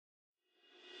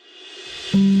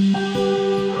Those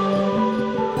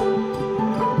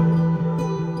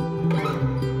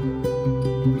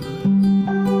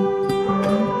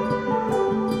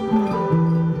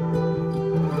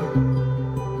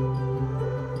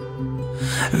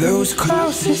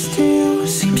closest to you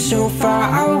seem so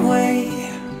far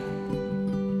away,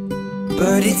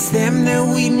 but it's them that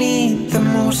we need the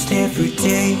most every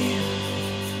day.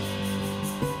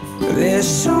 There's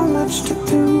so much to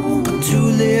do, but too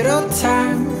little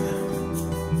time.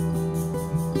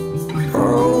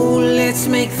 Oh, let's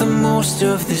make the most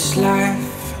of this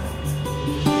life.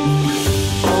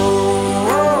 Oh,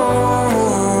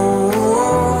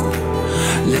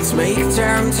 let's make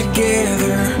time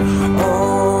together.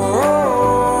 Oh,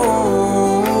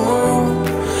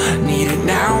 need it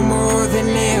now more than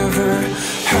ever.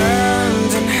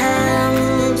 Hand in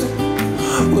hand,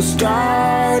 we'll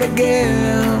start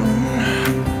again.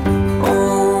 Oh,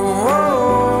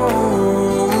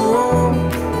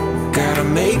 gotta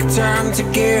make time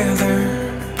together.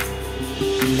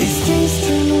 These days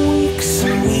turn to weeks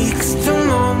and weeks to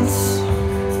months.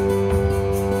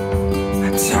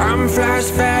 Time flies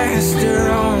faster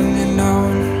on and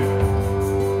on.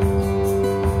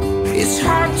 It's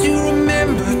hard to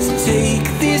remember to take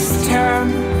this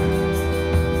time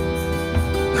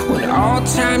when all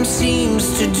time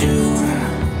seems to do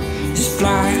is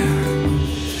fly.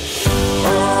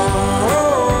 Oh,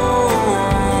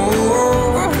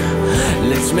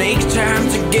 let's make time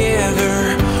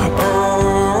together. Oh,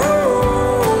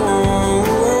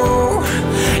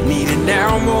 need it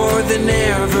now more than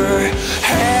ever.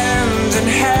 Hand in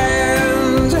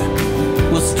hand,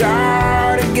 we'll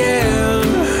start again.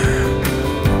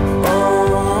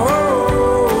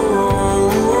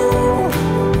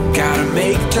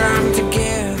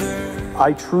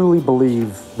 I truly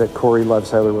believe that Cory loves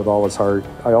Heather with all his heart.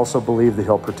 I also believe that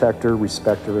he'll protect her,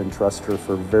 respect her, and trust her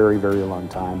for a very, very long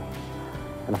time.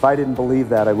 And if I didn't believe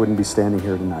that, I wouldn't be standing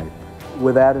here tonight.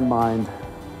 With that in mind,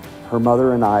 her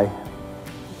mother and I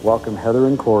welcome Heather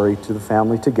and Cory to the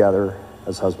family together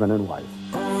as husband and wife.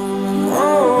 Oh,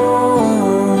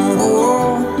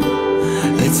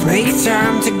 let's make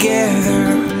time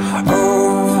together.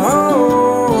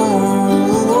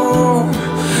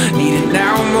 Need it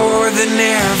now more than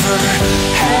ever.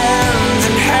 Hand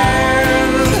in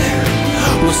hand,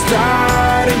 we'll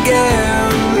start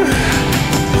again.